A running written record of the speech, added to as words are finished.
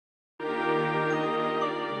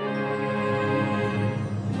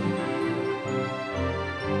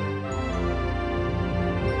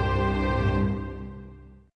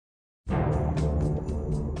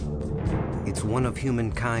one of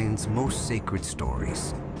humankind's most sacred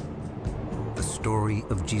stories, the story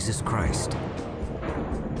of Jesus Christ.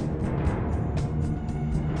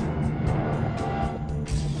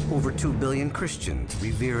 Over 2 billion Christians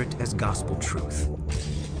revere it as gospel truth.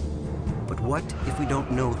 But what if we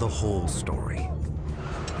don't know the whole story?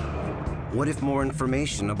 What if more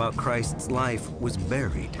information about Christ's life was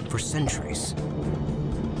buried for centuries?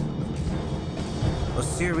 A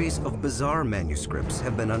series of bizarre manuscripts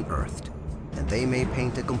have been unearthed, and they may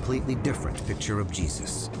paint a completely different picture of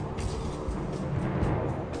Jesus.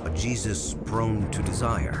 A Jesus prone to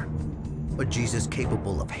desire, a Jesus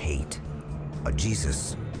capable of hate, a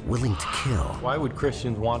Jesus willing to kill. Why would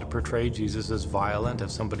Christians want to portray Jesus as violent,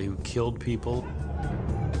 as somebody who killed people?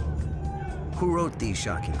 Who wrote these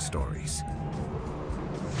shocking stories?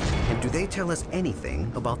 And do they tell us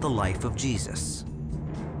anything about the life of Jesus?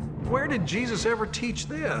 Where did Jesus ever teach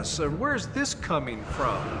this? And where's this coming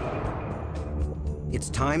from? It's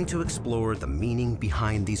time to explore the meaning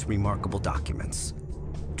behind these remarkable documents,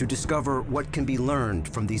 to discover what can be learned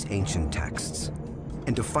from these ancient texts,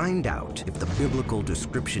 and to find out if the biblical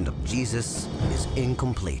description of Jesus is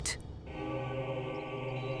incomplete.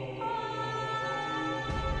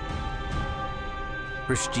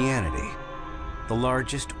 Christianity, the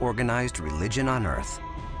largest organized religion on earth.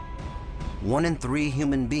 1 in 3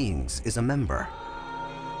 human beings is a member.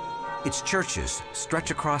 Its churches stretch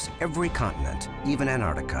across every continent, even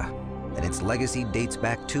Antarctica, and its legacy dates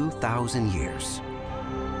back 2,000 years.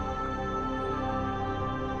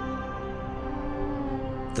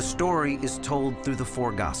 The story is told through the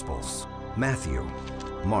 4 Gospels: Matthew,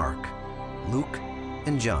 Mark, Luke,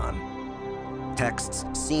 and John. Texts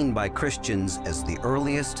seen by Christians as the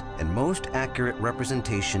earliest and most accurate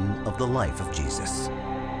representation of the life of Jesus.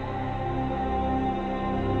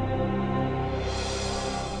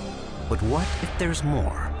 But what if there's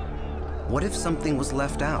more? What if something was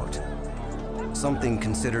left out? Something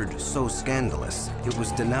considered so scandalous, it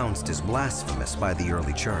was denounced as blasphemous by the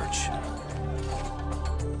early church.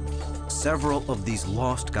 Several of these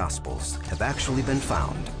lost Gospels have actually been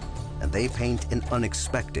found, and they paint an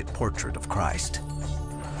unexpected portrait of Christ.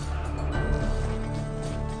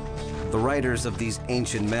 The writers of these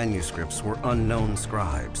ancient manuscripts were unknown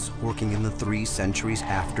scribes working in the 3 centuries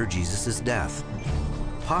after Jesus' death,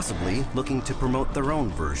 possibly looking to promote their own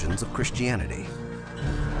versions of Christianity.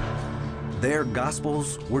 Their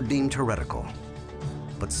Gospels were deemed heretical,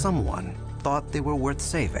 but someone thought they were worth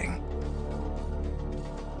saving.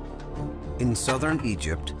 In southern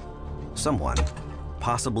Egypt, someone,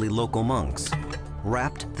 possibly local monks,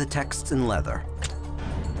 wrapped the texts in leather,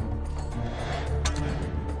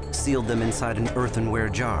 sealed them inside an earthenware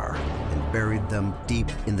jar, and buried them deep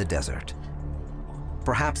in the desert.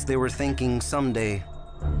 Perhaps they were thinking someday,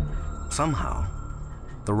 somehow,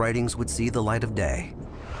 the writings would see the light of day.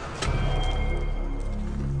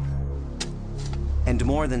 And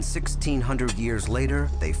more than 1,600 years later,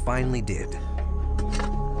 they finally did.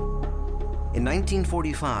 In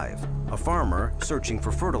 1945, a farmer searching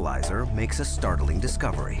for fertilizer makes a startling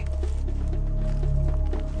discovery.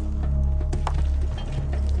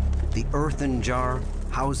 The earthen jar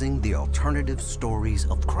housing the alternative stories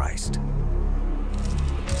of Christ.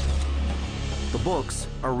 The books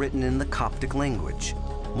are written in the Coptic language,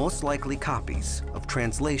 most likely copies of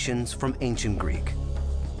translations from ancient Greek.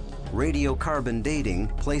 Radiocarbon dating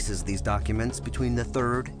places these documents between the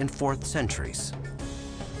 3rd and 4th centuries.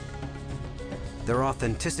 Their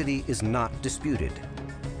authenticity is not disputed.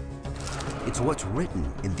 It's what's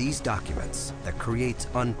written in these documents that creates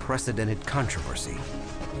unprecedented controversy.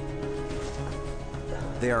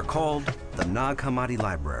 They are called the Nag Hammadi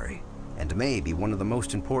Library, and may be one of the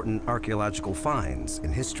most important archaeological finds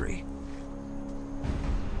in history.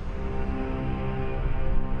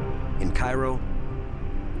 In Cairo,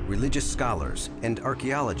 religious scholars and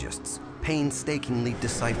archaeologists painstakingly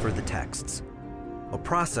decipher the texts, a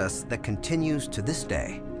process that continues to this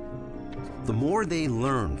day. The more they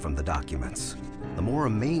learn from the documents, the more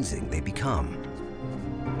amazing they become.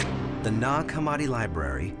 The Nag Hammadi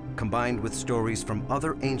Library, combined with stories from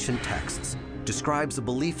other ancient texts, describes a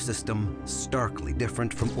belief system starkly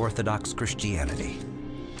different from Orthodox Christianity.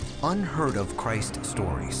 Unheard of Christ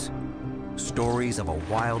stories, stories of a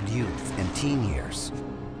wild youth and teen years,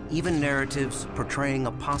 even narratives portraying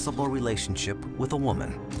a possible relationship with a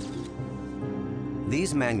woman.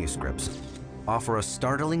 These manuscripts offer a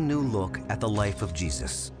startling new look at the life of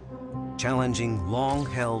Jesus, challenging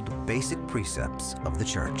long-held basic precepts of the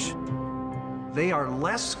Church. They are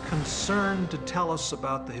less concerned to tell us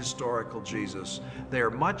about the historical Jesus. They are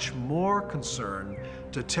much more concerned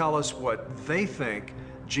to tell us what they think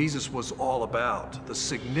Jesus was all about, the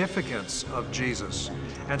significance of Jesus.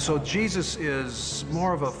 And so Jesus is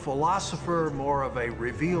more of a philosopher, more of a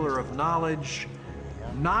revealer of knowledge,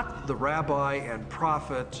 not the rabbi and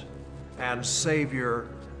prophet and savior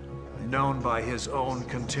known by his own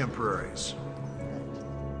contemporaries.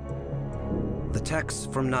 The texts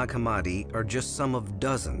from Nag Hammadi are just some of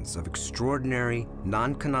dozens of extraordinary,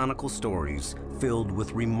 non-canonical stories filled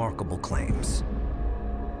with remarkable claims.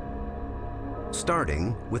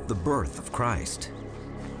 Starting with the birth of Christ.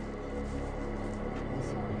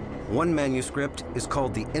 One manuscript is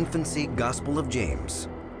called the Infancy Gospel of James,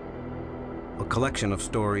 a collection of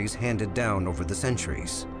stories handed down over the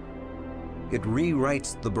centuries. It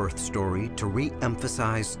rewrites the birth story to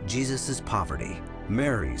re-emphasize Jesus' poverty,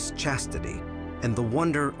 Mary's chastity, and the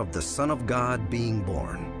wonder of the Son of God being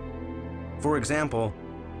born. For example,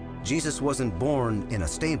 Jesus wasn't born in a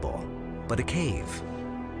stable, but a cave.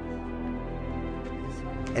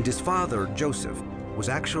 And his father, Joseph, was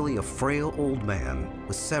actually a frail old man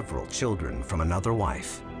with several children from another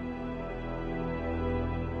wife.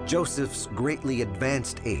 Joseph's greatly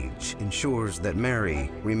advanced age ensures that Mary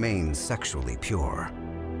remains sexually pure.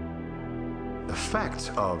 The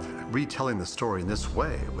fact of retelling the story in this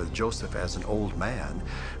way, with Joseph as an old man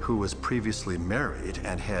who was previously married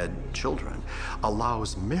and had children,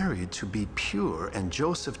 allows Mary to be pure and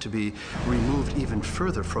Joseph to be removed even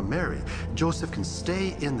further from Mary. Joseph can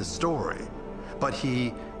stay in the story, but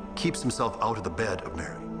he keeps himself out of the bed of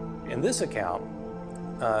Mary. In this account,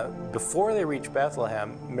 before they reach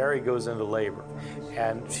Bethlehem, Mary goes into labor,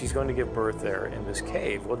 and she's going to give birth there in this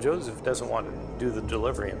cave. Well, Joseph doesn't want to do the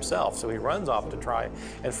delivery himself, so he runs off to try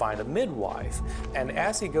and find a midwife. And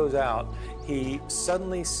as he goes out, he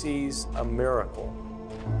suddenly sees a miracle.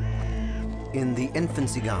 In the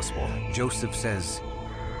Infancy Gospel, Joseph says,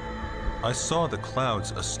 I saw the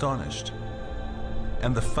clouds astonished,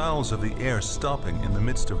 and the fowls of the air stopping in the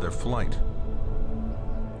midst of their flight.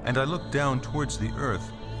 And I looked down towards the earth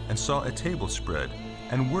and saw a table spread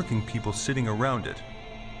and working people sitting around it.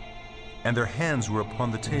 And their hands were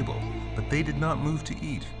upon the table, but they did not move to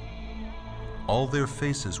eat. All their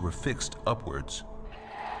faces were fixed upwards.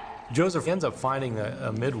 Joseph ends up finding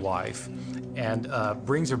a midwife and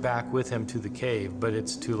brings her back with him to the cave, but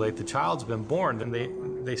it's too late. The child's been born,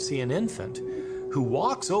 and they see an infant who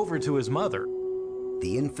walks over to his mother.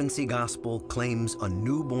 The Infancy Gospel claims a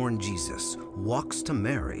newborn Jesus walks to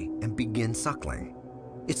Mary and begins suckling.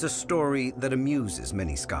 It's a story that amuses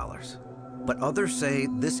many scholars, but others say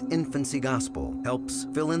this Infancy Gospel helps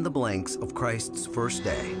fill in the blanks of Christ's first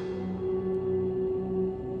day.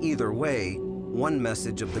 Either way, one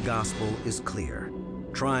message of the Gospel is clear.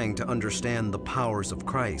 Trying to understand the powers of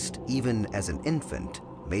Christ, even as an infant,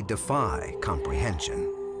 may defy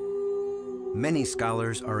comprehension. Many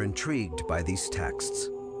scholars are intrigued by these texts.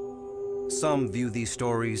 Some view these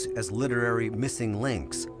stories as literary missing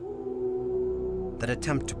links that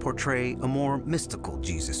attempt to portray a more mystical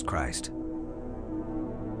Jesus Christ,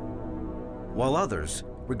 while others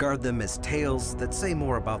regard them as tales that say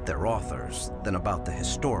more about their authors than about the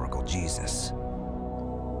historical Jesus.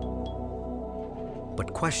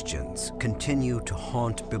 But questions continue to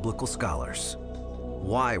haunt biblical scholars.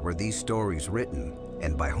 Why were these stories written,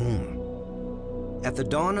 and by whom? At the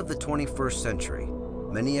dawn of the 21st century,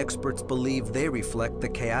 many experts believe they reflect the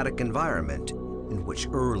chaotic environment in which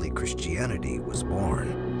early Christianity was born.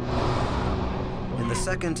 In the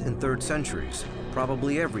 2nd and 3rd centuries,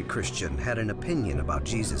 probably every Christian had an opinion about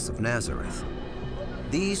Jesus of Nazareth.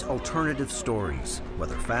 These alternative stories,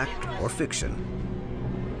 whether fact or fiction,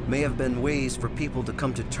 may have been ways for people to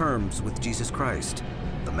come to terms with Jesus Christ,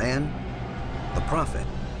 the man, the prophet,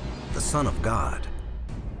 the Son of God.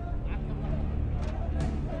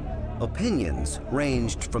 Opinions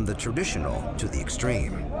ranged from the traditional to the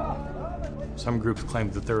extreme. Some groups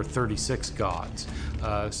claimed that there were 36 gods.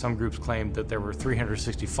 Some groups claimed that there were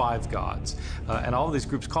 365 gods. And all of these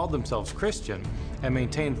groups called themselves Christian and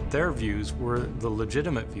maintained that their views were the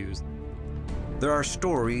legitimate views. There are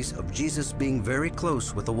stories of Jesus being very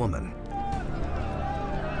close with a woman,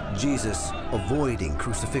 Jesus avoiding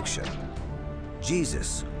crucifixion,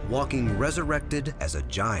 Jesus walking resurrected as a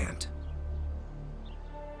giant.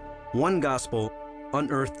 One gospel,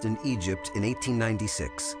 unearthed in Egypt in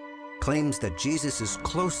 1896, claims that Jesus'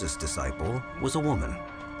 closest disciple was a woman.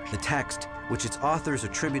 The text, which its authors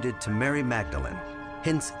attributed to Mary Magdalene,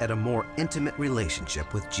 hints at a more intimate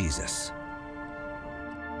relationship with Jesus.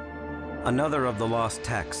 Another of the lost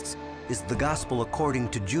texts is the Gospel according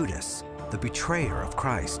to Judas, the betrayer of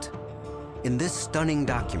Christ. In this stunning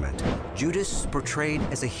document, Judas is portrayed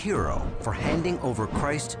as a hero for handing over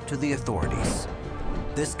Christ to the authorities.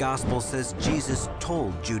 This gospel says Jesus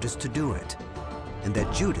told Judas to do it, and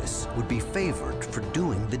that Judas would be favored for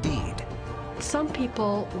doing the deed. Some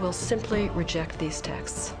people will simply reject these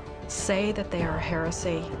texts, say that they are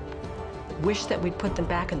heresy, wish that we'd put them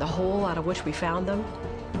back in the hole out of which we found them,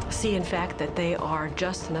 see in fact that they are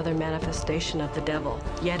just another manifestation of the devil,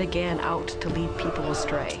 yet again out to lead people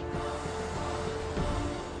astray.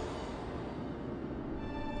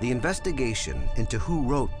 The investigation into who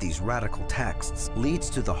wrote these radical texts leads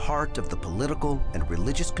to the heart of the political and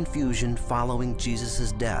religious confusion following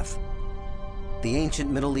Jesus' death. The ancient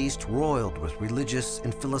Middle East roiled with religious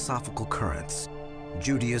and philosophical currents: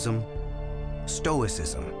 Judaism,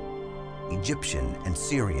 Stoicism, Egyptian and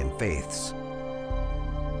Syrian faiths.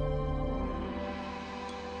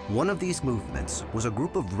 One of these movements was a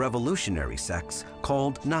group of revolutionary sects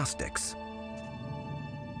called Gnostics.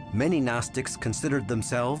 Many Gnostics considered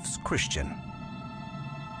themselves Christian.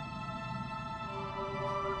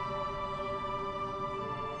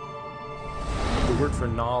 The word for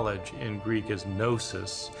knowledge in Greek is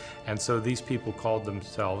gnosis, and so these people called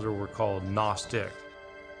themselves, or were called, Gnostic.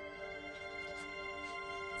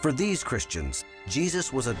 For these Christians,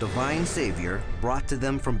 Jesus was a divine savior brought to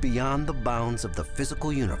them from beyond the bounds of the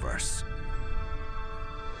physical universe.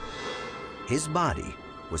 His body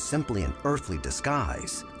was simply an earthly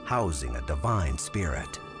disguise housing a divine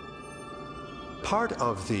spirit. Part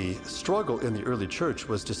of the struggle in the early church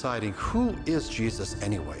was deciding, who is Jesus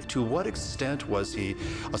anyway? To what extent was he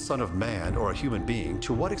a son of man or a human being?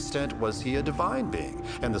 To what extent was he a divine being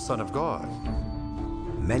and the Son of God?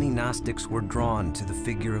 Many Gnostics were drawn to the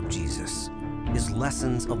figure of Jesus, his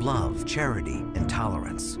lessons of love, charity, and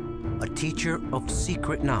tolerance, a teacher of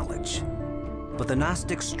secret knowledge. But the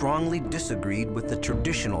Gnostics strongly disagreed with the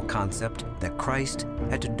traditional concept that Christ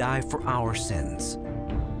had to die for our sins.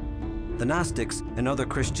 The Gnostics and other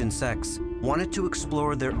Christian sects wanted to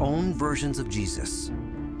explore their own versions of Jesus,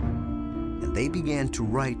 and they began to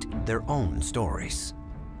write their own stories.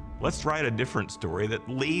 Let's write a different story that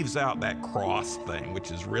leaves out that cross thing,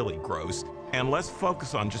 which is really gross, and let's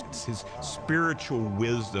focus on just his spiritual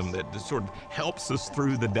wisdom that just sort of helps us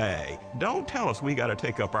through the day. Don't tell us we got to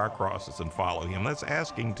take up our crosses and follow him. That's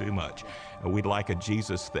asking too much. We'd like a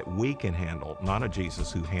Jesus that we can handle, not a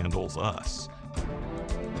Jesus who handles us.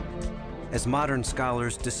 As modern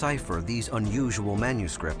scholars decipher these unusual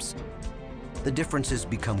manuscripts, the differences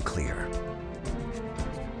become clear.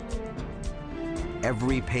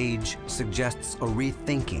 Every page suggests a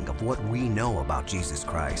rethinking of what we know about Jesus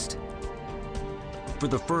Christ. For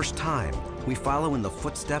the first time, we follow in the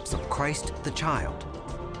footsteps of Christ the child,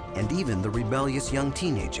 and even the rebellious young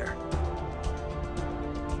teenager.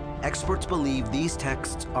 Experts believe these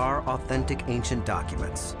texts are authentic ancient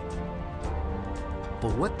documents,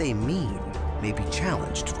 but what they mean may be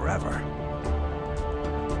challenged forever.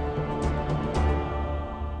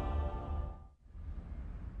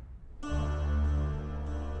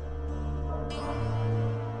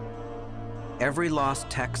 Every lost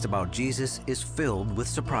text about Jesus is filled with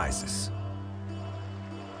surprises.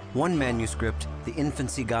 One manuscript, the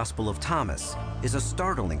Infancy Gospel of Thomas, is a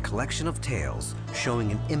startling collection of tales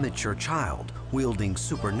showing an immature child wielding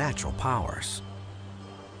supernatural powers.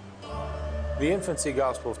 The Infancy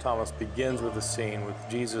Gospel of Thomas begins with a scene with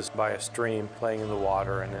Jesus by a stream playing in the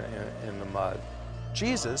water and in the mud.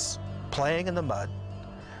 Jesus, playing in the mud,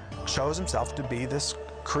 shows himself to be this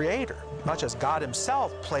creator, much as God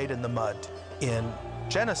himself played in the mud in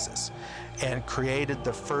Genesis and created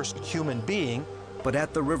the first human being. But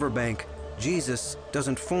at the riverbank, Jesus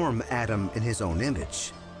doesn't form Adam in his own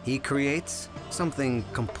image. He creates something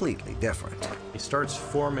completely different. He starts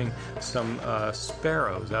forming some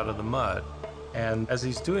sparrows out of the mud. And as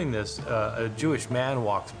he's doing this, a Jewish man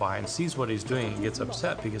walks by and sees what he's doing and gets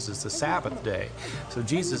upset because it's the Sabbath day. So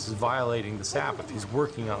Jesus is violating the Sabbath. He's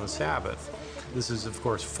working on the Sabbath. This is, of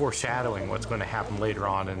course, foreshadowing what's going to happen later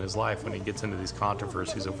on in his life when he gets into these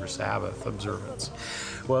controversies over Sabbath observance.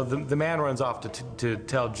 Well, the man runs off to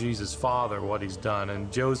tell Jesus' father what he's done, and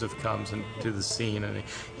Joseph comes into the scene, and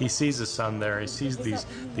he sees his son there. He sees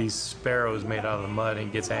these sparrows made out of the mud, and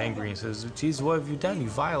he gets angry and says, "Jesus, what have you done? You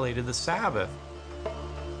violated the Sabbath."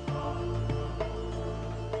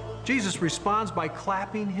 Jesus responds by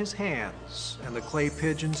clapping his hands, and the clay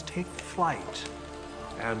pigeons take flight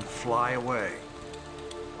and fly away.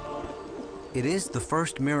 It is the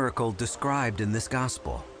first miracle described in this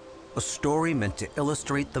gospel, a story meant to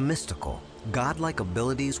illustrate the mystical, godlike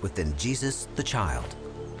abilities within Jesus the child.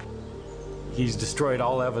 He's destroyed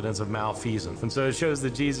all evidence of malfeasance. And so it shows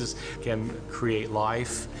that Jesus can create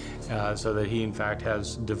life, so that he in fact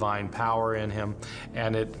has divine power in him,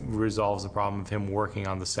 and it resolves the problem of him working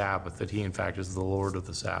on the Sabbath, that he in fact is the Lord of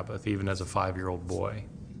the Sabbath, even as a 5-year-old boy.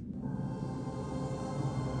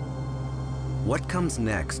 What comes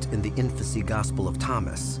next in the infancy gospel of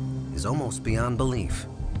Thomas is almost beyond belief.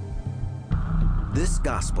 This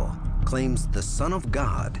gospel claims the Son of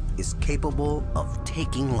God is capable of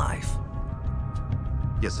taking life.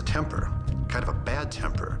 He has a temper, kind of a bad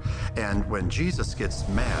temper. And when Jesus gets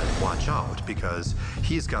mad, watch out, because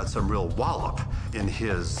he's got some real wallop in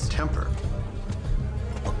his temper.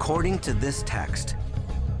 According to this text,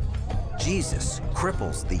 Jesus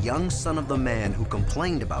cripples the young son of the man who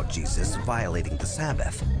complained about Jesus violating the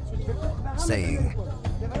Sabbath, saying,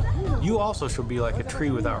 "You also shall be like a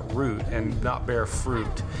tree without root and not bear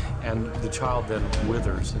fruit." And the child then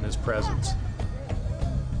withers in his presence.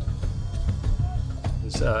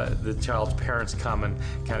 The child's parents come and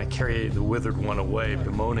kind of carry the withered one away,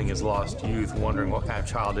 bemoaning his lost youth, wondering what kind of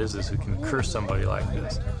child is this who can curse somebody like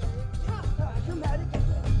this.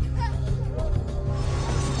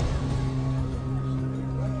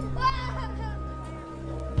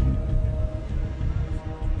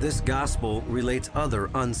 This gospel relates other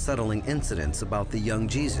unsettling incidents about the young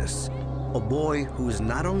Jesus, a boy who is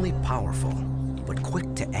not only powerful, but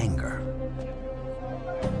quick to anger.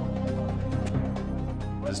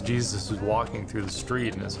 As Jesus is walking through the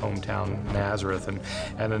street in his hometown, Nazareth,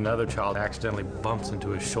 and another child accidentally bumps into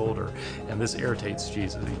his shoulder, and this irritates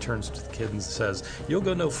Jesus. He turns to the kid and says, "You'll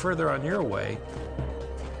go no further on your way."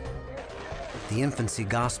 The infancy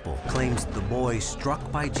gospel claims the boy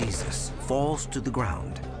struck by Jesus falls to the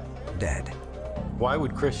ground, dead. Why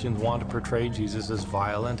would Christians want to portray Jesus as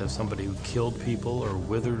violent, as somebody who killed people or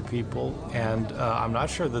withered people? And I'm not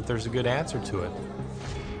sure that there's a good answer to it.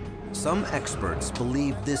 Some experts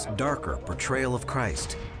believe this darker portrayal of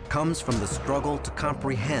Christ comes from the struggle to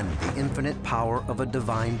comprehend the infinite power of a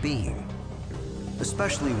divine being,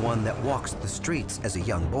 especially one that walks the streets as a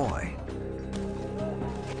young boy.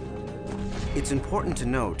 It's important to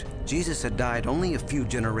note, Jesus had died only a few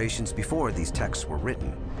generations before these texts were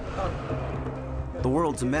written. The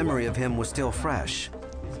world's memory of him was still fresh,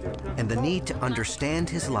 and the need to understand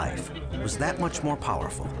his life was that much more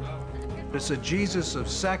powerful. It's a Jesus of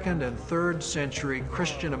 2nd and 3rd century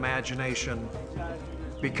Christian imagination,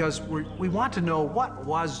 because we want to know, what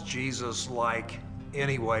was Jesus like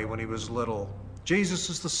anyway when he was little? Jesus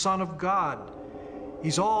is the Son of God.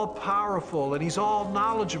 He's all powerful and he's all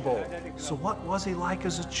knowledgeable. So what was he like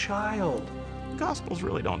as a child? Gospels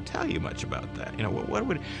really don't tell you much about that. You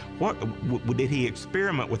know, did he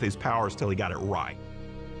experiment with his powers till he got it right?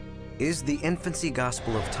 Is the infancy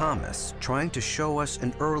gospel of Thomas trying to show us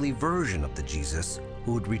an early version of the Jesus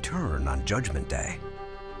who would return on Judgment Day?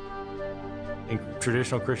 In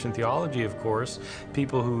traditional Christian theology, of course,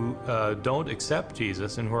 people who don't accept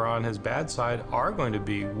Jesus and who are on his bad side are going to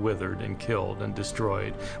be withered and killed and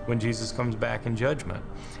destroyed when Jesus comes back in judgment.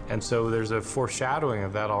 And so there's a foreshadowing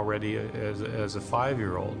of that already as a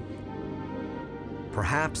 5-year-old.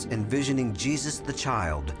 Perhaps envisioning Jesus the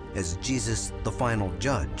child as Jesus the final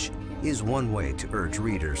judge is one way to urge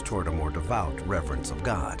readers toward a more devout reverence of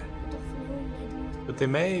God. But they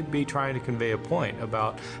may be trying to convey a point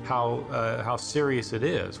about how serious it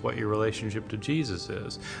is, what your relationship to Jesus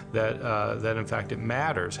is, that in fact it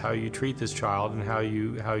matters how you treat this child and how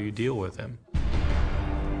you deal with him.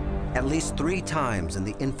 At least 3 times in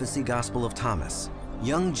the infancy gospel of Thomas,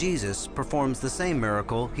 young Jesus performs the same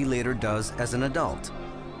miracle he later does as an adult.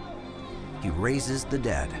 He raises the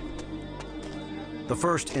dead. The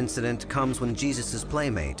first incident comes when Jesus'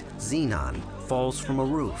 playmate, Zenon, falls from a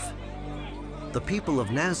roof. The people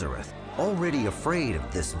of Nazareth, already afraid of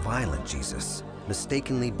this violent Jesus,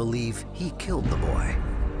 mistakenly believe he killed the boy.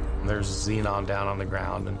 There's Zenon down on the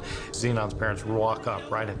ground, and Zenon's parents walk up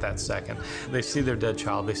right at that second. They see their dead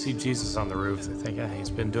child, they see Jesus on the roof, they think, he's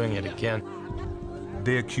been doing it again.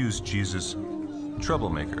 They accused Jesus,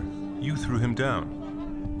 "Troublemaker, you threw him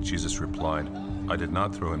down." Jesus replied, "I did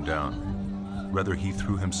not throw him down. Rather, he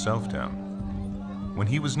threw himself down. When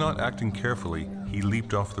he was not acting carefully, he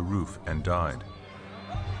leaped off the roof and died."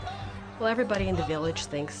 Well, everybody in the village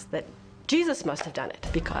thinks that Jesus must have done it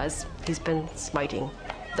because he's been smiting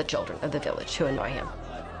the children of the village who annoy him.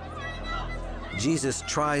 Jesus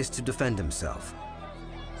tries to defend himself,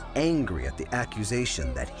 angry at the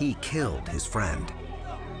accusation that he killed his friend.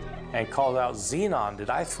 And calls out, "Zenon, did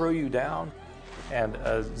I throw you down?" And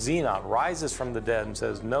Zenon rises from the dead and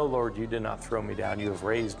says, "No, Lord, you did not throw me down. You have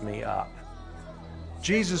raised me up."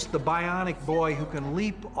 Jesus, the bionic boy who can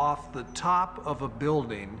leap off the top of a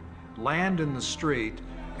building land in the street,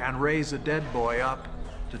 and raise a dead boy up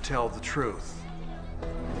to tell the truth.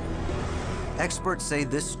 Experts say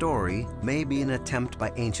this story may be an attempt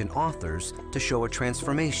by ancient authors to show a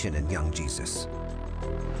transformation in young Jesus.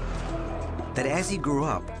 That as he grew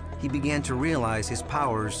up, he began to realize his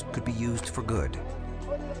powers could be used for good.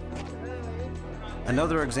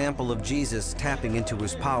 Another example of Jesus tapping into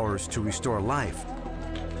his powers to restore life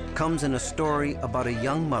comes in a story about a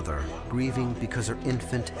young mother grieving because her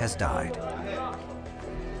infant has died.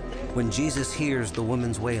 When Jesus hears the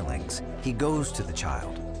woman's wailings, he goes to the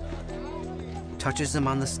child, touches him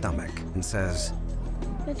on the stomach, and says,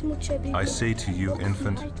 I say to you,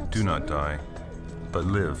 infant, do not die, but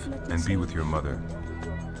live and be with your mother.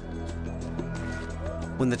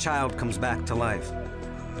 When the child comes back to life,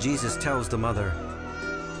 Jesus tells the mother,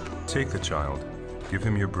 Take the child, give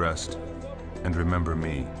him your breast, and remember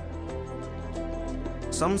me.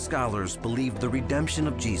 Some scholars believe the redemption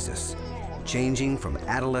of Jesus, changing from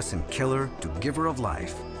adolescent killer to giver of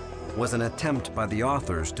life, was an attempt by the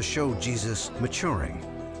authors to show Jesus maturing.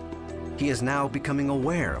 He is now becoming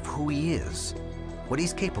aware of who he is, what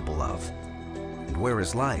he's capable of, and where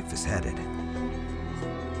his life is headed.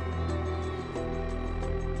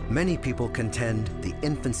 Many people contend the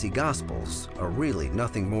infancy Gospels are really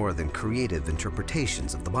nothing more than creative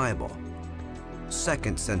interpretations of the Bible,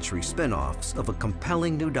 second-century spin-offs of a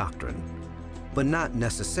compelling new doctrine, but not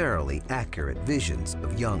necessarily accurate visions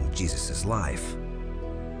of young Jesus' life.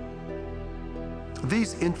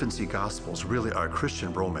 These infancy Gospels really are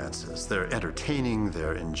Christian romances. They're entertaining,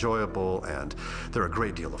 they're enjoyable, and they're a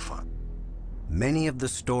great deal of fun. Many of the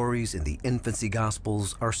stories in the infancy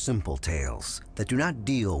Gospels are simple tales that do not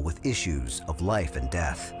deal with issues of life and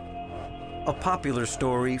death. A popular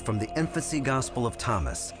story from the infancy Gospel of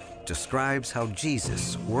Thomas describes how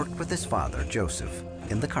Jesus worked with his father, Joseph,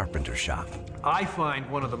 in the carpenter shop. I find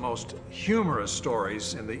one of the most humorous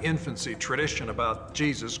stories in the infancy tradition about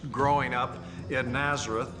Jesus growing up in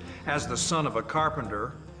Nazareth as the son of a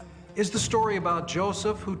carpenter is the story about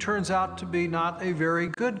Joseph, who turns out to be not a very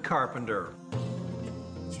good carpenter.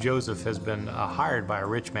 Joseph has been hired by a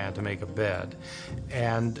rich man to make a bed,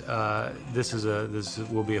 and this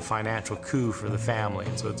will be a financial coup for the family,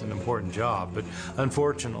 and so it's an important job. But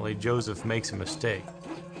unfortunately, Joseph makes a mistake.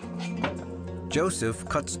 Joseph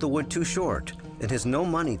cuts the wood too short and has no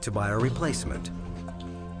money to buy a replacement.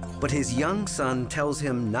 But his young son tells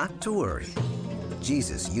him not to worry.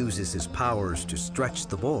 Jesus uses his powers to stretch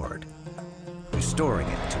the board, restoring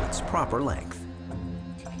it to its proper length.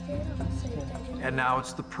 And now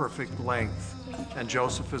it's the perfect length, and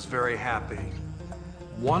Joseph is very happy.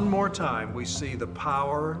 One more time, we see the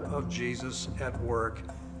power of Jesus at work,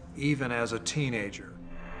 even as a teenager.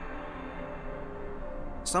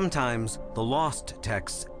 Sometimes the lost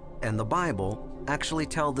texts and the Bible actually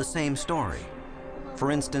tell the same story.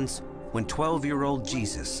 For instance, when 12-year-old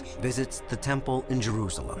Jesus visits the temple in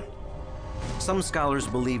Jerusalem. Some scholars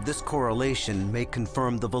believe this correlation may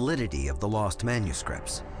confirm the validity of the lost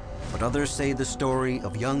manuscripts, but others say the story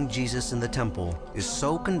of young Jesus in the temple is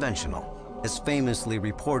so conventional, as famously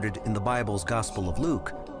reported in the Bible's Gospel of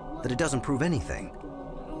Luke, that it doesn't prove anything,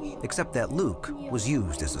 except that Luke was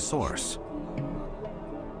used as a source.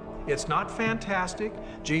 It's not fantastic.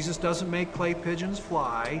 Jesus doesn't make clay pigeons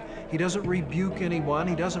fly. He doesn't rebuke anyone.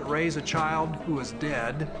 He doesn't raise a child who is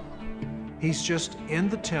dead. He's just in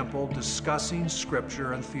the temple discussing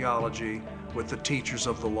scripture and theology with the teachers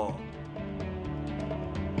of the law.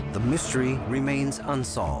 The mystery remains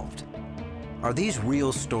unsolved. Are these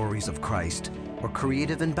real stories of Christ or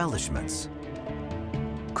creative embellishments?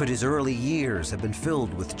 Could his early years have been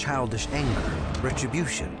filled with childish anger,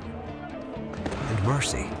 retribution, and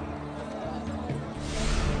mercy?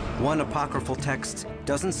 One apocryphal text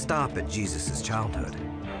doesn't stop at Jesus' childhood.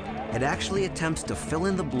 It actually attempts to fill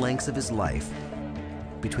in the blanks of his life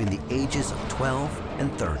between the ages of 12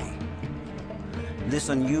 and 30. This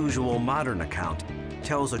unusual modern account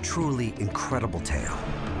tells a truly incredible tale.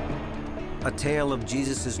 A tale of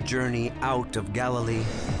Jesus' journey out of Galilee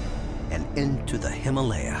and into the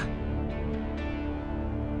Himalaya.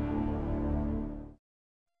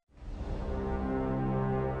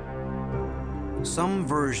 Some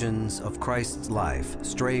versions of Christ's life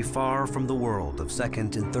stray far from the world of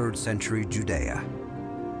 2nd and 3rd century Judea.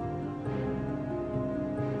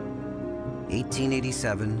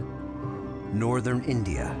 1887, northern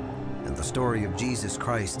India, and the story of Jesus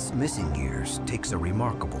Christ's missing years takes a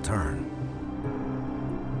remarkable turn.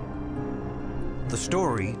 The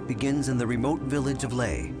story begins in the remote village of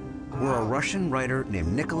Leh, where a Russian writer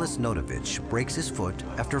named Nicholas Notovich breaks his foot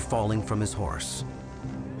after falling from his horse.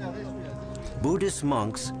 Buddhist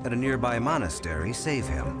monks at a nearby monastery save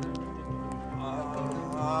him,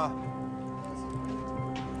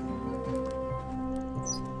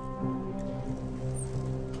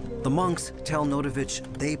 The monks tell Notovich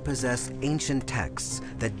they possess ancient texts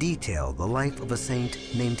that detail the life of a saint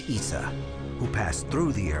named Ἰησοῦς, who passed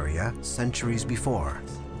through the area centuries before.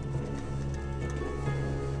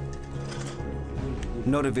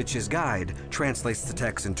 Notovich's guide translates the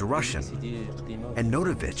text into Russian, and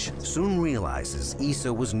Notovich soon realizes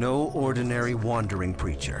Ἰησοῦς was no ordinary wandering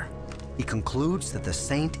preacher. He concludes that the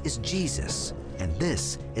saint is Jesus, and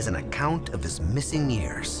this is an account of his missing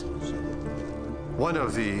years. One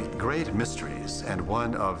of the great mysteries and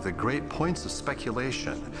one of the great points of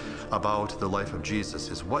speculation about the life of Jesus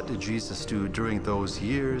is what did Jesus do during those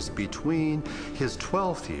years between his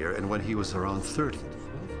 12th year and when he was around 30?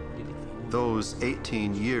 Those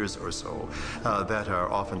 18 years or so that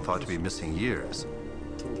are often thought to be missing years.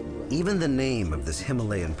 Even the name of this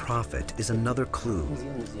Himalayan prophet is another clue.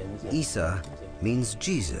 Ἰησοῦς means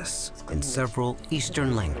Jesus in several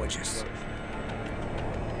Eastern languages.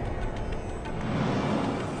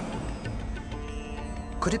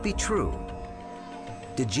 Could it be true?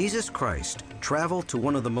 Did Jesus Christ travel to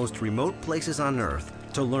one of the most remote places on earth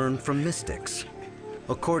to learn from mystics?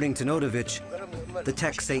 According to Notovich, the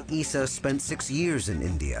texts say İsa spent 6 years in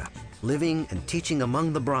India, living and teaching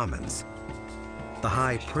among the Brahmins, the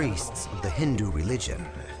high priests of the Hindu religion.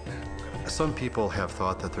 Some people have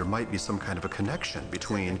thought that there might be some kind of a connection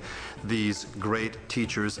between these great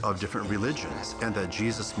teachers of different religions and that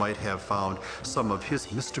Jesus might have found some of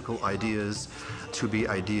his mystical ideas to be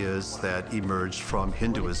ideas that emerged from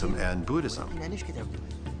Hinduism and Buddhism.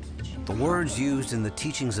 The words used in the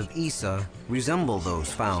teachings of İsa resemble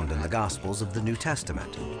those found in the Gospels of the New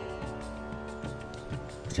Testament.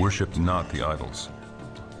 Worship not the idols.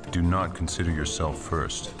 Do not consider yourself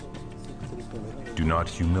first. Do not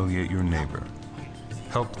humiliate your neighbor.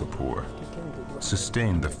 Help the poor.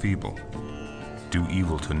 Sustain the feeble. Do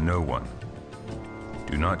evil to no one.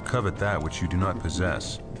 Do not covet that which you do not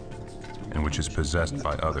possess, and which is possessed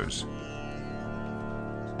by others.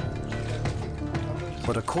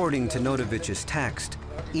 But according to Notovich's text,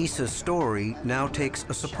 İsa's story now takes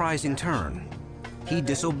a surprising turn. He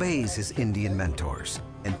disobeys his Indian mentors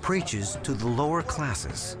and preaches to the lower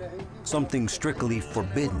classes, something strictly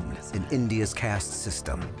forbidden in India's caste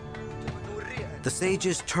system. The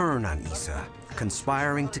sages turn on İsa,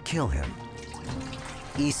 conspiring to kill him.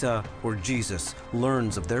 İsa, or Jesus,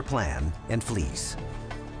 learns of their plan and flees.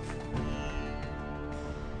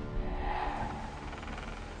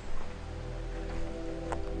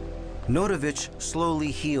 Notovich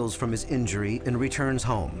slowly heals from his injury and returns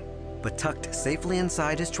home, but tucked safely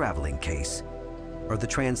inside his traveling case are the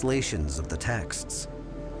translations of the texts.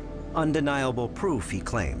 Undeniable proof, he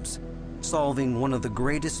claims, solving one of the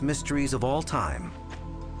greatest mysteries of all time: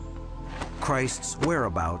 Christ's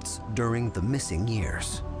whereabouts during the missing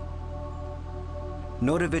years.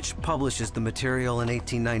 Notovich publishes the material in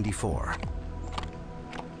 1894.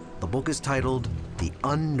 The book is titled The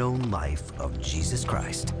Unknown Life of Jesus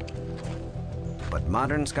Christ. But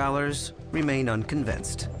modern scholars remain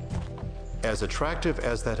unconvinced. As attractive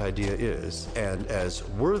as that idea is, and as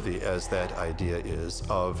worthy as that idea is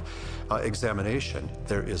of examination,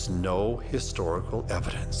 there is no historical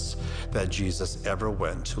evidence that Jesus ever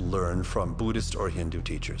went to learn from Buddhist or Hindu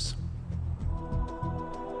teachers.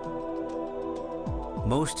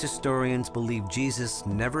 Most historians believe Jesus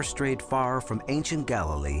never strayed far from ancient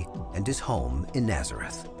Galilee and his home in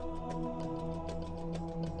Nazareth.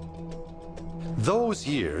 Those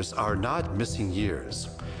years are not missing years.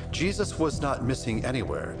 Jesus was not missing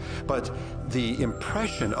anywhere, but the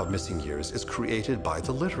impression of missing years is created by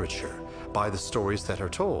the literature, by the stories that are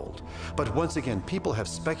told. But once again, people have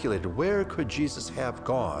speculated, where could Jesus have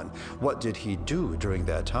gone? What did he do during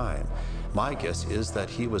that time? My guess is that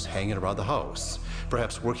he was hanging around the house,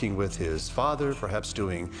 perhaps working with his father, perhaps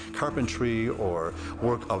doing carpentry or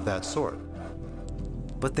work of that sort.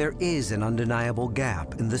 But there is an undeniable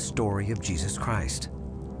gap in the story of Jesus Christ.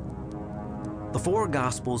 The 4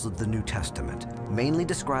 Gospels of the New Testament mainly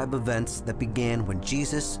describe events that began when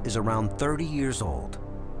Jesus is around 30 years old.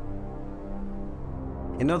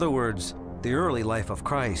 In other words, the early life of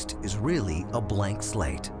Christ is really a blank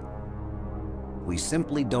slate. We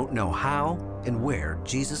simply don't know how and where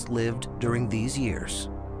Jesus lived during these years.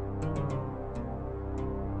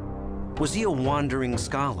 Was he a wandering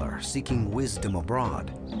scholar seeking wisdom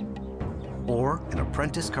abroad? Or an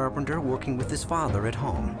apprentice carpenter working with his father at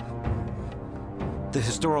home? The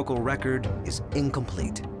historical record is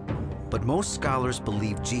incomplete, but most scholars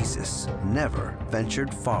believe Jesus never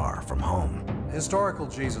ventured far from home. Historical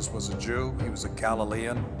Jesus was a Jew. He was a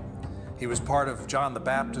Galilean. He was part of John the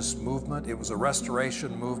Baptist's movement. It was a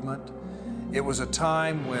restoration movement. It was a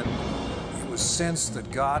time when it was sensed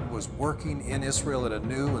that God was working in Israel in a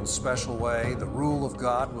new and special way. The rule of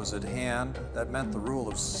God was at hand. That meant the rule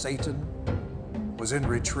of Satan was in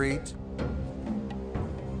retreat.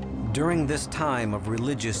 During this time of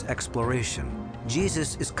religious exploration,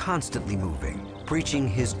 Jesus is constantly moving, preaching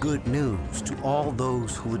his good news to all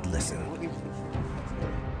those who would listen.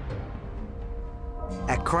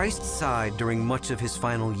 At Christ's side during much of his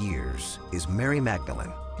final years is Mary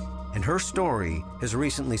Magdalene, and her story has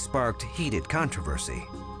recently sparked heated controversy.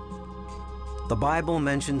 The Bible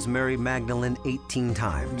mentions Mary Magdalene 18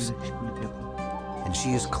 times, and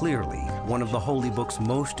she is clearly one of the Holy Book's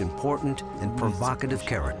most important and provocative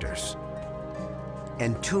characters.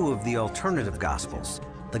 And two of the alternative Gospels,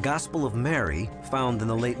 the Gospel of Mary, found in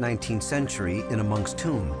the late 19th century in a monk's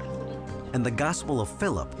tomb, and the Gospel of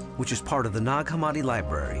Philip, which is part of the Nag Hammadi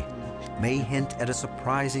Library, may hint at a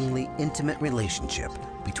surprisingly intimate relationship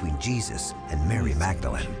between Jesus and Mary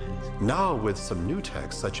Magdalene. Now, with some new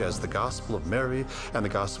texts, such as the Gospel of Mary and the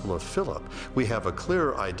Gospel of Philip, we have a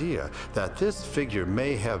clearer idea that this figure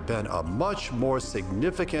may have been a much more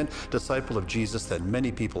significant disciple of Jesus than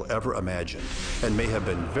many people ever imagined, and may have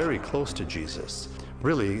been very close to Jesus,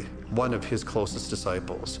 really one of his closest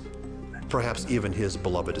disciples, perhaps even his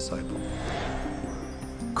beloved disciple.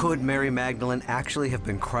 Could Mary Magdalene actually have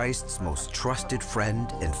been Christ's most trusted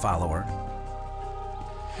friend and follower?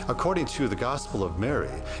 According to the Gospel of Mary,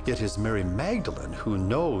 it is Mary Magdalene who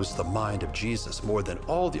knows the mind of Jesus more than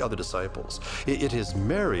all the other disciples. It is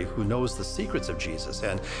Mary who knows the secrets of Jesus,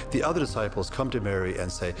 and the other disciples come to Mary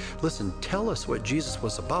and say, listen, tell us what Jesus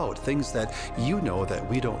was about, things that you know that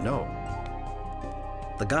we don't know.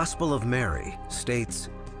 The Gospel of Mary states,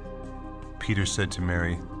 Peter said to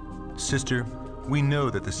Mary, Sister, we know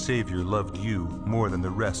that the Savior loved you more than the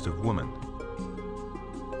rest of women.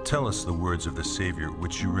 Tell us the words of the Savior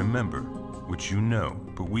which you remember, which you know,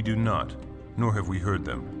 but we do not, nor have we heard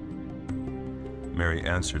them. Mary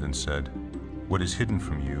answered and said, What is hidden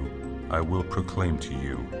from you, I will proclaim to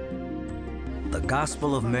you. The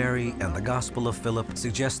Gospel of Mary and the Gospel of Philip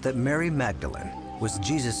suggest that Mary Magdalene was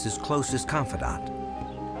Jesus' closest confidant,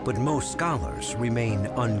 but most scholars remain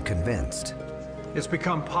unconvinced. It's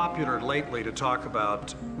become popular lately to talk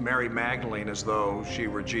about Mary Magdalene as though she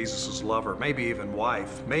were Jesus' lover, maybe even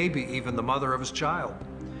wife, maybe even the mother of his child.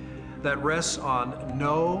 That rests on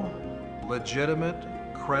no legitimate,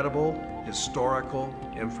 credible, historical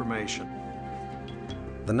information.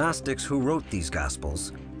 The Gnostics who wrote these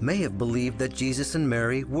Gospels may have believed that Jesus and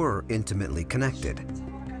Mary were intimately connected.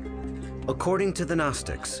 According to the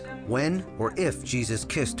Gnostics, when or if Jesus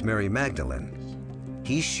kissed Mary Magdalene,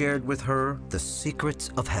 he shared with her the secrets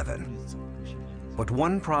of heaven. But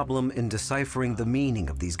one problem in deciphering the meaning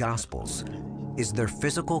of these Gospels is their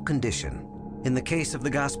physical condition. In the case of the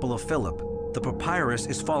Gospel of Philip, the papyrus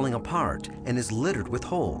is falling apart and is littered with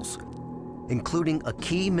holes, including a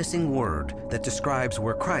key missing word that describes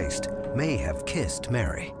where Christ may have kissed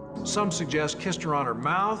Mary. Some suggest kissed her on her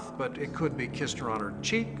mouth, but it could be kissed her on her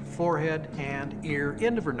cheek, forehead, hand, ear,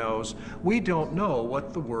 end of her nose. We don't know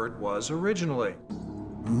what the word was originally.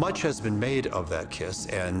 Much has been made of that kiss,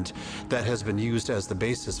 and that has been used as the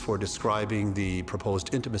basis for describing the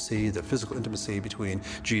proposed intimacy, the physical intimacy between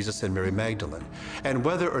Jesus and Mary Magdalene. And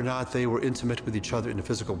whether or not they were intimate with each other in a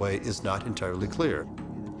physical way is not entirely clear.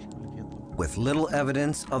 With little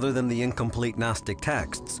evidence other than the incomplete Gnostic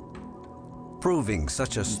texts, proving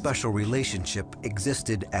such a special relationship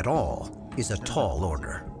existed at all is a tall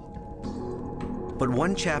order. But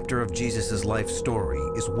one chapter of Jesus' life story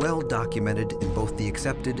is well documented in both the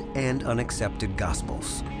accepted and unaccepted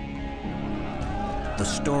Gospels. The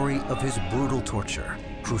story of his brutal torture,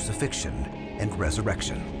 crucifixion, and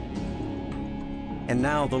resurrection. And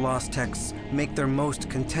now the lost texts make their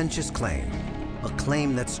most contentious claim, a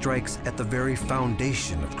claim that strikes at the very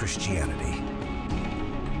foundation of Christianity,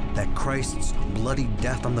 that Christ's bloody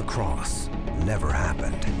death on the cross never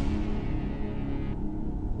happened.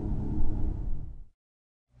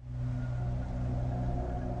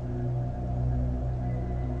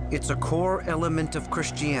 It's a core element of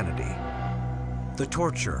Christianity. The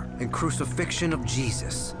torture and crucifixion of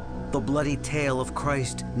Jesus, the bloody tale of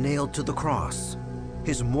Christ nailed to the cross,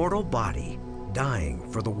 his mortal body dying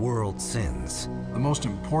for the world's sins. The most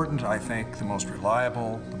important, I think, the most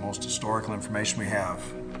reliable, the most historical information we have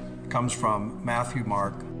comes from Matthew,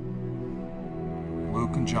 Mark,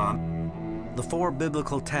 Luke, and John. The four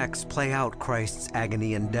biblical texts play out Christ's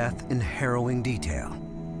agony and death in harrowing detail.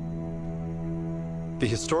 The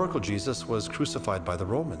historical Jesus was crucified by the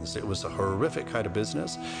Romans. It was a horrific kind of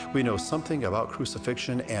business. We know something about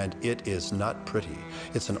crucifixion, and it is not pretty.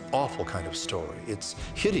 It's an awful kind of story. It's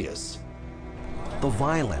hideous. The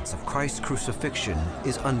violence of Christ's crucifixion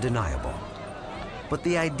is undeniable. But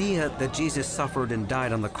the idea that Jesus suffered and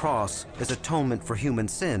died on the cross as atonement for human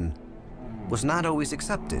sin was not always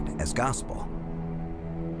accepted as gospel.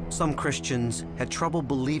 Some Christians had trouble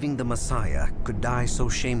believing the Messiah could die so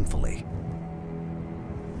shamefully.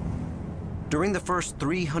 During the first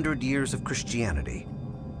 300 years of Christianity,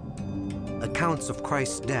 accounts of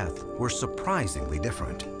Christ's death were surprisingly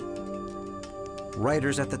different.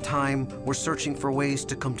 Writers at the time were searching for ways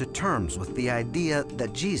to come to terms with the idea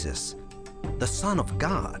that Jesus, the Son of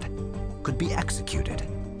God, could be executed.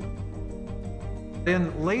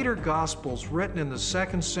 In later Gospels written in the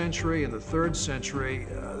 2nd century and the 3rd century,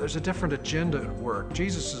 there's a different agenda at work.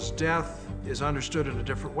 Jesus' death is understood in a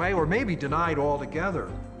different way, or maybe denied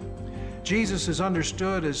altogether. Jesus is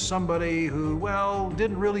understood as somebody who, well,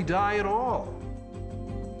 didn't really die at all.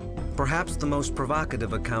 Perhaps the most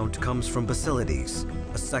provocative account comes from Basilides,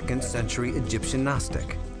 a 2nd century Egyptian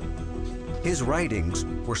Gnostic. His writings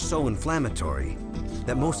were so inflammatory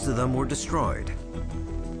that most of them were destroyed.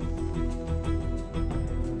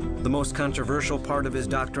 The most controversial part of his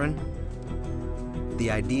doctrine? The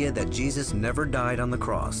idea that Jesus never died on the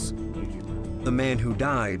cross. The man who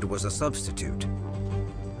died was a substitute,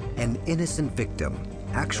 an innocent victim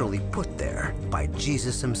actually put there by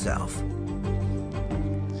Jesus himself.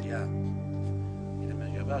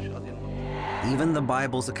 Even the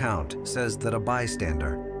Bible's account says that a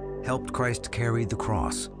bystander helped Christ carry the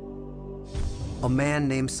cross. A man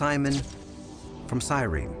named Simon from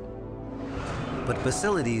Cyrene. But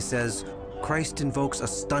Basilides says Christ invokes a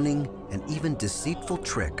stunning and even deceitful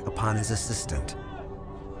trick upon his assistant.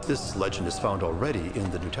 This legend is found already in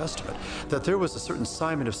the New Testament, that there was a certain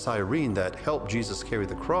Simon of Cyrene that helped Jesus carry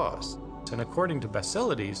the cross. And according to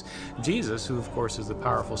Basilides, Jesus, who of course is the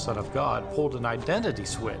powerful Son of God, pulled an identity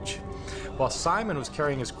switch. While Simon was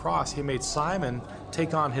carrying his cross, he made Simon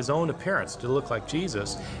take on his own appearance to look like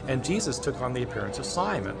Jesus, and Jesus took on the appearance of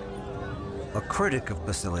Simon. A critic of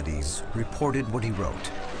Basilides reported what he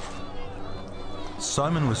wrote.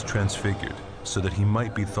 Simon was transfigured so that he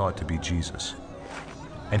might be thought to be Jesus,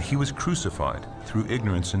 and he was crucified through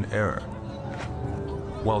ignorance and error,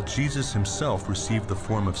 while Jesus himself received the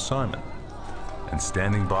form of Simon, and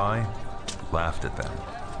standing by, laughed at them.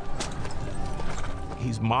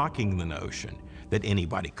 He's mocking the notion that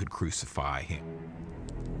anybody could crucify him.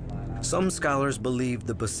 Some scholars believe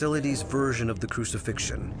the Basilides version of the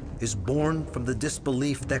crucifixion is born from the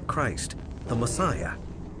disbelief that Christ, the Messiah,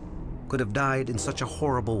 could have died in such a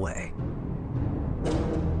horrible way.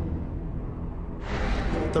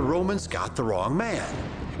 The Romans got the wrong man,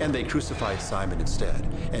 and they crucified Simon instead,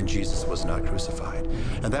 and Jesus was not crucified.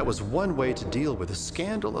 And that was one way to deal with the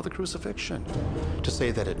scandal of the crucifixion, to say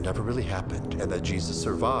that it never really happened and that Jesus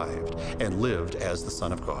survived and lived as the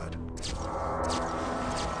Son of God.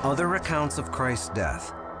 Other accounts of Christ's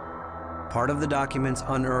death, part of the documents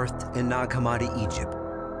unearthed in Nag Hammadi, Egypt,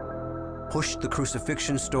 pushed the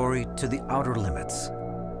crucifixion story to the outer limits.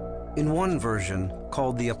 In one version,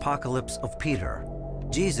 called the Apocalypse of Peter,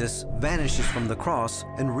 Jesus vanishes from the cross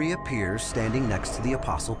and reappears standing next to the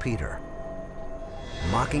Apostle Peter,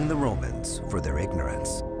 mocking the Romans for their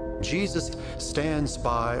ignorance. Jesus stands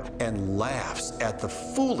by and laughs at the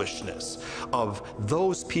foolishness of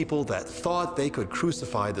those people that thought they could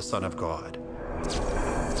crucify the Son of God.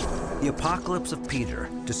 The Apocalypse of Peter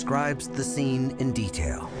describes the scene in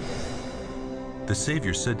detail. The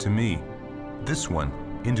Savior said to me, "This one,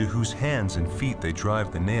 into whose hands and feet they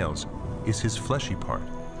drive the nails, is his fleshy part,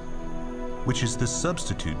 which is the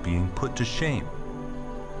substitute being put to shame,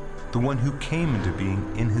 the one who came into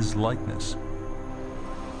being in his likeness.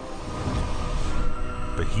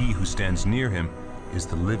 But he who stands near him is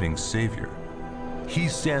the living Savior. He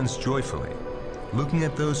stands joyfully, looking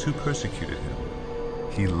at those who persecuted him.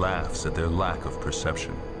 He laughs at their lack of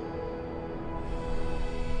perception."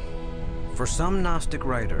 For some Gnostic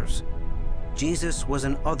writers, Jesus was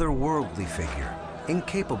an otherworldly figure,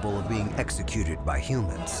 incapable of being executed by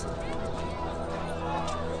humans.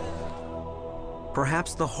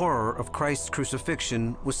 Perhaps the horror of Christ's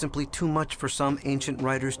crucifixion was simply too much for some ancient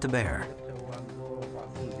writers to bear,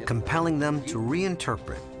 compelling them to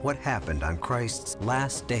reinterpret what happened on Christ's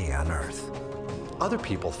last day on earth. Other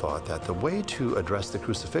people thought that the way to address the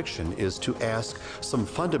crucifixion is to ask some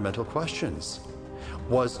fundamental questions.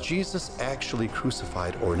 Was Jesus actually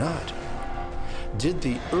crucified or not? Did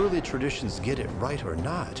the early traditions get it right or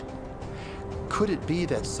not? Could it be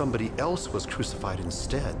that somebody else was crucified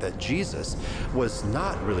instead, that Jesus was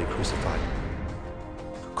not really crucified?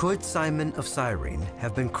 Could Simon of Cyrene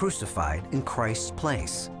have been crucified in Christ's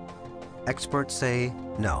place? Experts say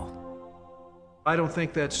no. I don't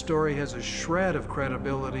think that story has a shred of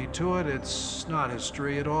credibility to it. It's not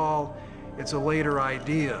history at all. It's a later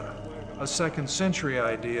idea, a second-century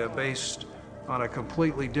idea based on a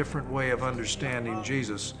completely different way of understanding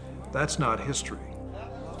Jesus. That's not history.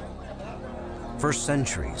 For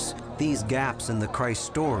centuries, these gaps in the Christ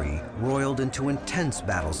story roiled into intense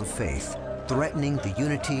battles of faith, threatening the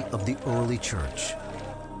unity of the early church.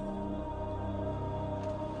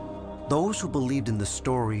 Those who believed in the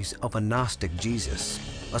stories of a Gnostic Jesus,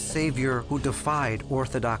 a savior who defied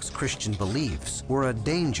Orthodox Christian beliefs, were a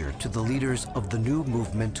danger to the leaders of the new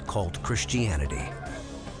movement called Christianity.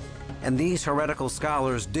 And these heretical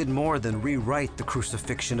scholars did more than rewrite the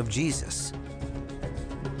crucifixion of Jesus.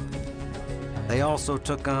 They also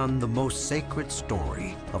took on the most sacred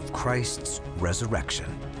story of Christ's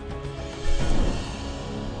resurrection.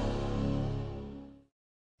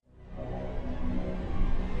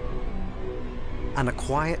 On a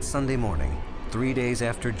quiet Sunday morning, 3 days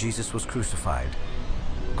after Jesus was crucified,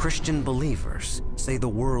 Christian believers say the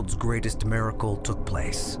world's greatest miracle took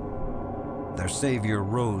place. Their Savior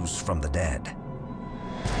rose from the dead.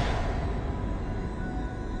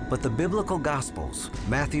 But the biblical Gospels,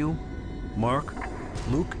 Matthew, Mark,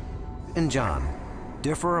 Luke, and John,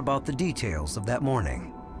 differ about the details of that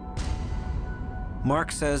morning.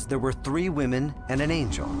 Mark says there were 3 women and an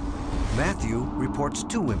angel. Matthew reports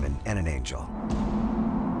 2 women and an angel.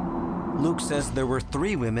 Luke says there were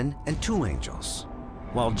 3 women and 2 angels,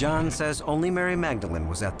 while John says only Mary Magdalene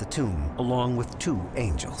was at the tomb, along with 2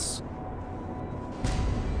 angels.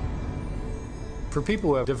 For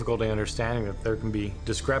people who have difficulty understanding that there can be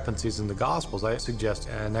discrepancies in the Gospels, I suggest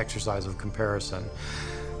an exercise of comparison.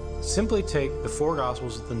 Simply take the 4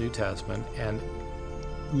 Gospels of the New Testament and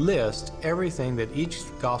list everything that each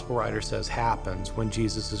Gospel writer says happens when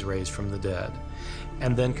Jesus is raised from the dead,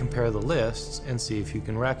 and then compare the lists and see if you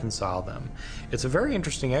can reconcile them. It's a very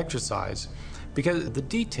interesting exercise because the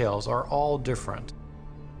details are all different.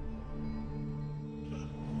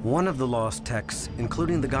 One of the lost texts,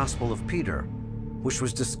 including the Gospel of Peter, which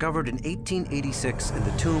was discovered in 1886 in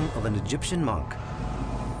the tomb of an Egyptian monk,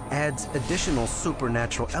 adds additional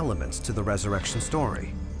supernatural elements to the resurrection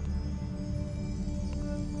story.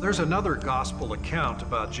 There's another gospel account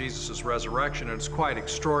about Jesus' resurrection, and it's quite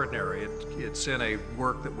extraordinary. It's in a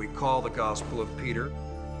work that we call the Gospel of Peter.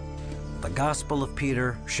 The Gospel of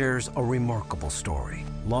Peter shares a remarkable story,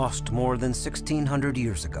 lost more than 1,600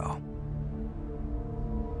 years ago.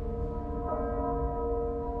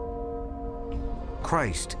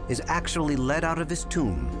 Christ is actually led out of his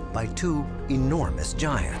tomb by 2 enormous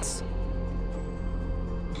giants.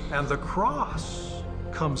 And the cross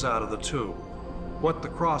comes out of the tomb. What the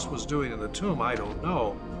cross was doing in the tomb, I don't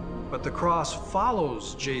know, but the cross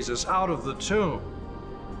follows Jesus out of the tomb.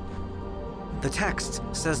 The text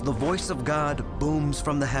says the voice of God booms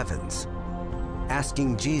from the heavens,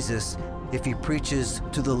 asking Jesus if he preaches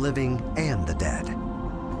to the living and the dead.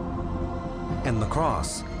 And the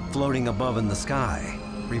cross, floating above in the sky,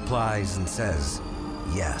 replies and says,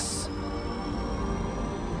 yes.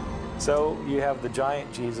 So you have the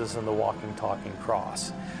giant Jesus and the walking, talking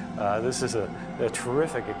cross. This is a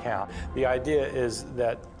terrific account. The idea is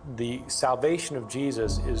that the salvation of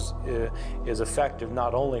Jesus is effective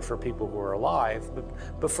not only for people who are alive,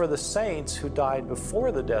 but for the saints who died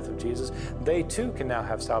before the death of Jesus. They too can now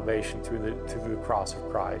have salvation through the cross of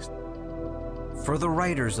Christ. For the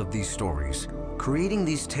writers of these stories, creating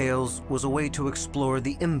these tales was a way to explore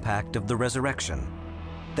the impact of the resurrection,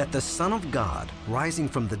 that the Son of God rising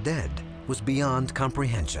from the dead was beyond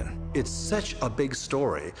comprehension. It's such a big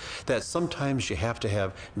story that sometimes you have to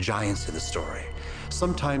have giants in the story.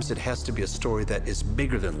 Sometimes it has to be a story that is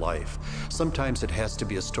bigger than life. Sometimes it has to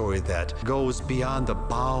be a story that goes beyond the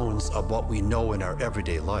bounds of what we know in our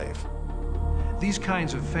everyday life. These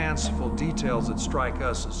kinds of fanciful details that strike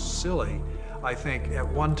us as silly, I think at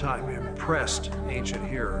one time impressed ancient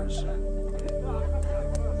hearers.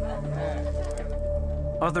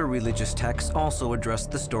 Other religious texts also address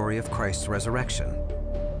the story of Christ's resurrection.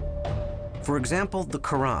 For example, the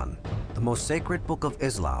Quran, the most sacred book of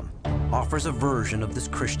Islam, offers a version of this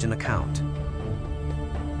Christian account.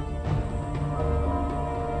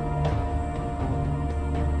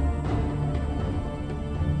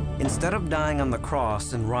 Instead of dying on the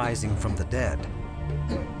cross and rising from the dead,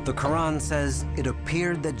 the Quran says it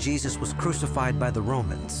appeared that Jesus was crucified by the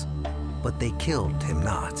Romans, but they killed him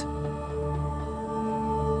not.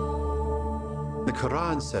 The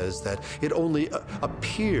Quran says that it only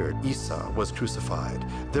appeared Isa was crucified,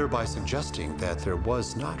 thereby suggesting that there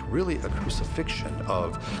was not really a crucifixion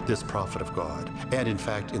of this prophet of God. And in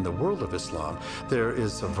fact, in the world of Islam, there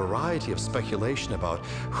is a variety of speculation about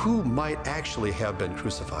who might actually have been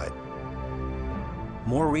crucified.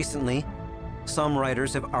 More recently, some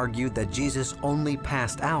writers have argued that Jesus only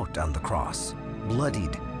passed out on the cross,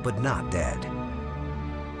 bloodied but not dead.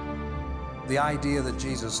 The idea that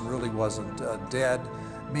Jesus really wasn't dead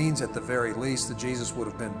means at the very least that Jesus would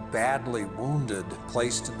have been badly wounded,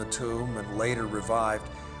 placed in the tomb, and later revived.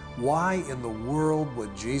 Why in the world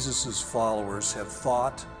would Jesus' followers have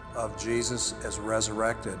thought of Jesus as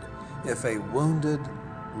resurrected if a wounded,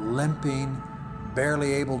 limping,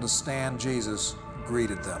 barely able to stand Jesus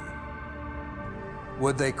greeted them?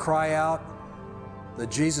 Would they cry out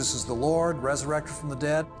that Jesus is the Lord, resurrected from the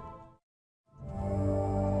dead?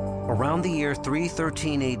 Around the year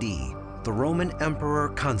 313 AD, the Roman Emperor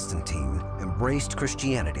Constantine embraced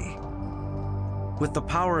Christianity. With the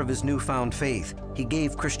power of his newfound faith, he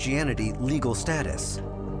gave Christianity legal status,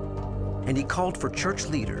 and he called for church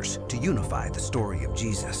leaders to unify the story of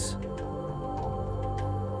Jesus.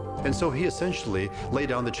 And so he essentially laid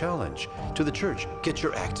down the challenge to the church: get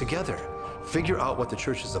your act together. Figure out what the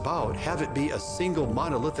church is about, have it be a single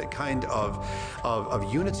monolithic kind of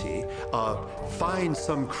unity, find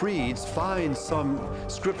some creeds, find some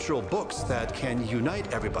scriptural books that can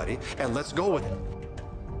unite everybody, and let's go with it.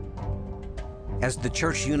 As the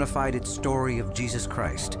church unified its story of Jesus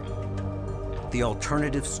Christ, the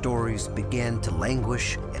alternative stories began to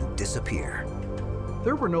languish and disappear.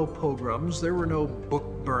 There were no pogroms, there were no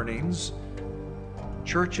book burnings.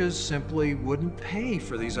 Churches simply wouldn't pay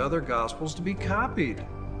for these other Gospels to be copied.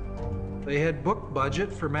 They had book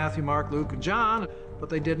budget for Matthew, Mark, Luke, and John, but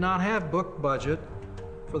they did not have book budget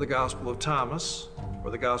for the Gospel of Thomas, or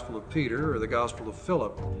the Gospel of Peter, or the Gospel of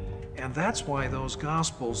Philip. And that's why those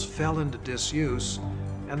Gospels fell into disuse,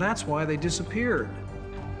 and that's why they disappeared.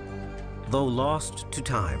 Though lost to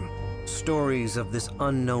time, stories of this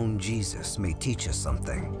unknown Jesus may teach us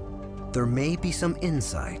something. There may be some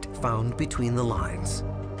insight found between the lines.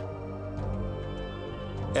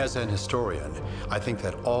 As an historian, I think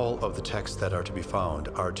that all of the texts that are to be found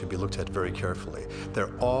are to be looked at very carefully.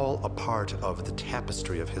 They're all a part of the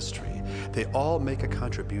tapestry of history. They all make a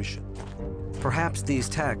contribution. Perhaps these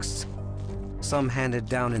texts, some handed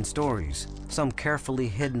down in stories, some carefully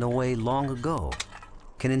hidden away long ago,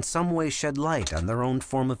 can in some way shed light on their own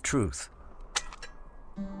form of truth.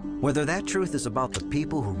 Whether that truth is about the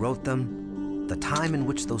people who wrote them, the time in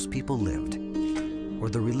which those people lived, or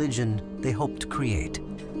the religion they hoped to create.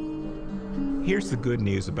 Here's the good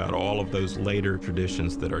news about all of those later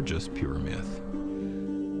traditions that are just pure myth.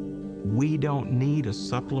 We don't need a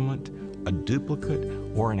supplement, a duplicate,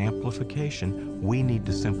 or an amplification. We need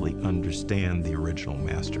to simply understand the original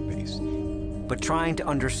masterpiece. But trying to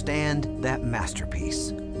understand that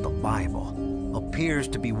masterpiece, the Bible, appears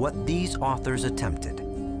to be what these authors attempted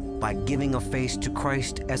by giving a face to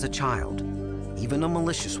Christ as a child, even a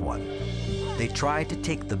malicious one. They tried to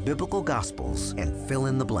take the biblical Gospels and fill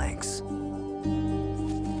in the blanks.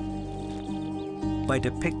 By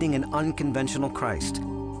depicting an unconventional Christ,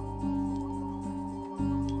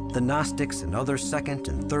 the Gnostics and other 2nd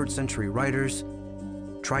and 3rd century writers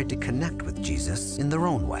tried to connect with Jesus in their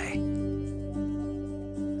own way.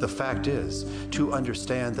 The fact is to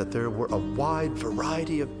understand that there were a wide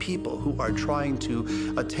variety of people who are trying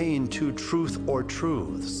to attain to truth or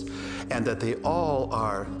truths, and that they all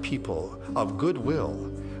are people of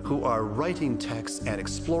goodwill who are writing texts and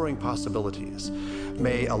exploring possibilities,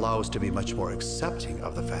 may allow us to be much more accepting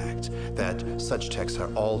of the fact that such texts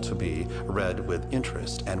are all to be read with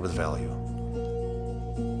interest and with value.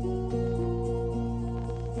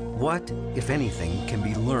 What, if anything, can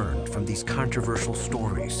be learned from these controversial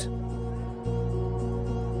stories?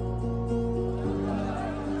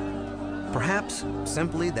 Perhaps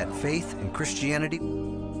simply that faith in Christianity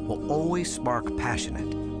will always spark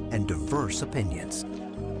passionate and diverse opinions.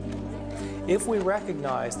 If we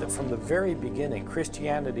recognize that from the very beginning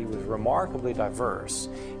Christianity was remarkably diverse,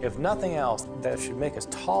 if nothing else, that should make us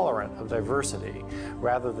tolerant of diversity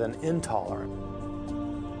rather than intolerant.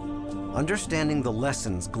 Understanding the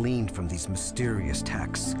lessons gleaned from these mysterious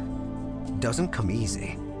texts doesn't come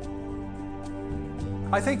easy.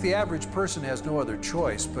 I think the average person has no other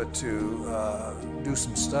choice but to do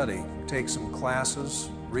some study, take some classes,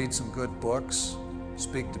 read some good books,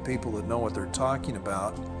 speak to people that know what they're talking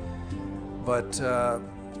about. But,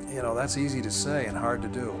 you know, that's easy to say and hard to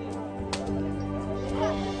do.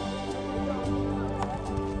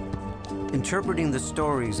 Interpreting the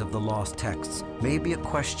stories of the lost texts may be a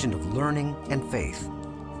question of learning and faith,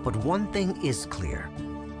 but one thing is clear.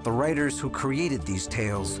 The writers who created these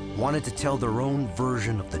tales wanted to tell their own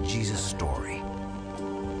version of the Jesus story.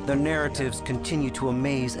 Their narratives continue to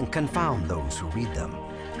amaze and confound those who read them.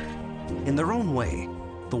 In their own way,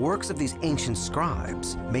 the works of these ancient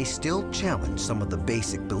scribes may still challenge some of the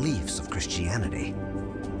basic beliefs of Christianity,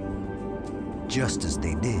 just as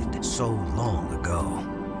they did so long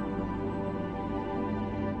ago.